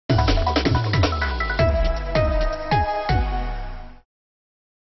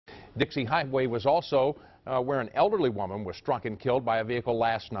Dixie Highway was also where an elderly woman was struck and killed by a vehicle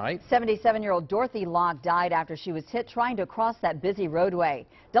last night. 77-year-old Dorothy Locke died after she was hit trying to cross that busy roadway.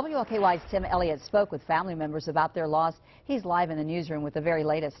 WLKY's Tim Elliott spoke with family members about their loss. He's live in the newsroom with the very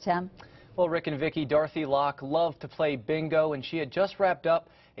latest. Tim? Well, Rick and Vicki, Dorothy Locke loved to play bingo, and she had just wrapped up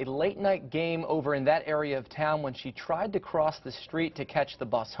a late-night game over in that area of town when she tried to cross the street to catch the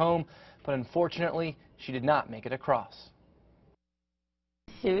bus home, but unfortunately, she did not make it across.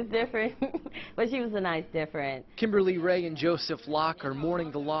 She was different, but she was a nice different. Kimberly Ray and Joseph Locke are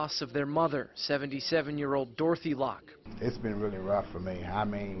mourning the loss of their mother, 77-year-old Dorothy Locke. It's been really rough for me. I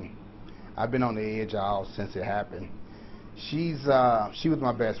mean, I've been on the edge all since it happened. She was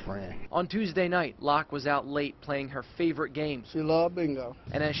my best friend. On Tuesday night, Locke was out late playing her favorite game. She loved bingo.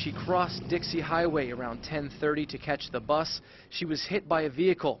 And as she crossed Dixie Highway around 10:30 to catch the bus, she was hit by a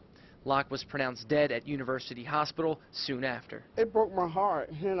vehicle. Locke was pronounced dead at University Hospital soon after. It broke my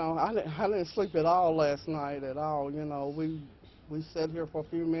heart. You know, I didn't sleep at all last night at all. You know, we sat here for a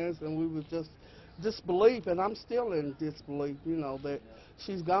few minutes and we was just disbelief, and I'm still in disbelief, you know, that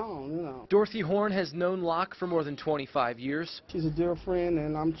she's gone, you know. Dorothy Horn has known Locke for more than 25 years. She's a dear friend,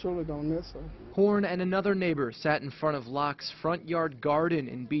 and I'm truly going to miss her. Horn and another neighbor sat in front of Locke's front yard garden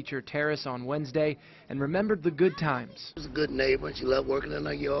in Beecher Terrace on Wednesday and remembered the good times. She's a good neighbor, and she loved working in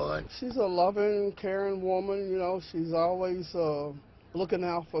her yard. She's a loving, caring woman, you know. She's always looking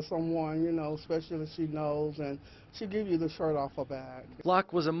out for someone, you know, especially if she knows, and she give you the shirt off her back.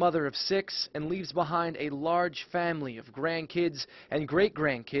 Locke was a mother of 6 and leaves behind a large family of grandkids and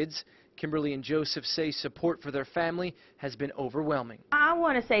great-grandkids. Kimberly and Joseph say support for their family has been overwhelming. I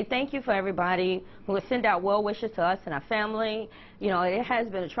want to say thank you for everybody who has sent out well wishes to us and our family. You know, it has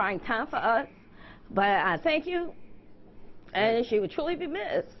been a trying time for us, but I thank you, and she will truly be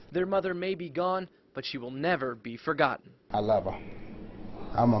missed. Their mother may be gone, but she will never be forgotten. I love her.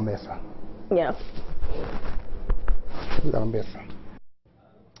 I'm going to miss her. Yeah. We're going to miss her.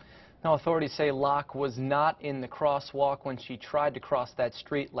 Now, authorities say Locke was not in the crosswalk when she tried to cross that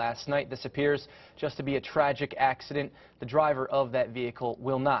street last night. This appears just to be a tragic accident. The driver of that vehicle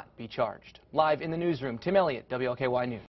will not be charged. Live in the newsroom, Tim Elliott, WLKY News.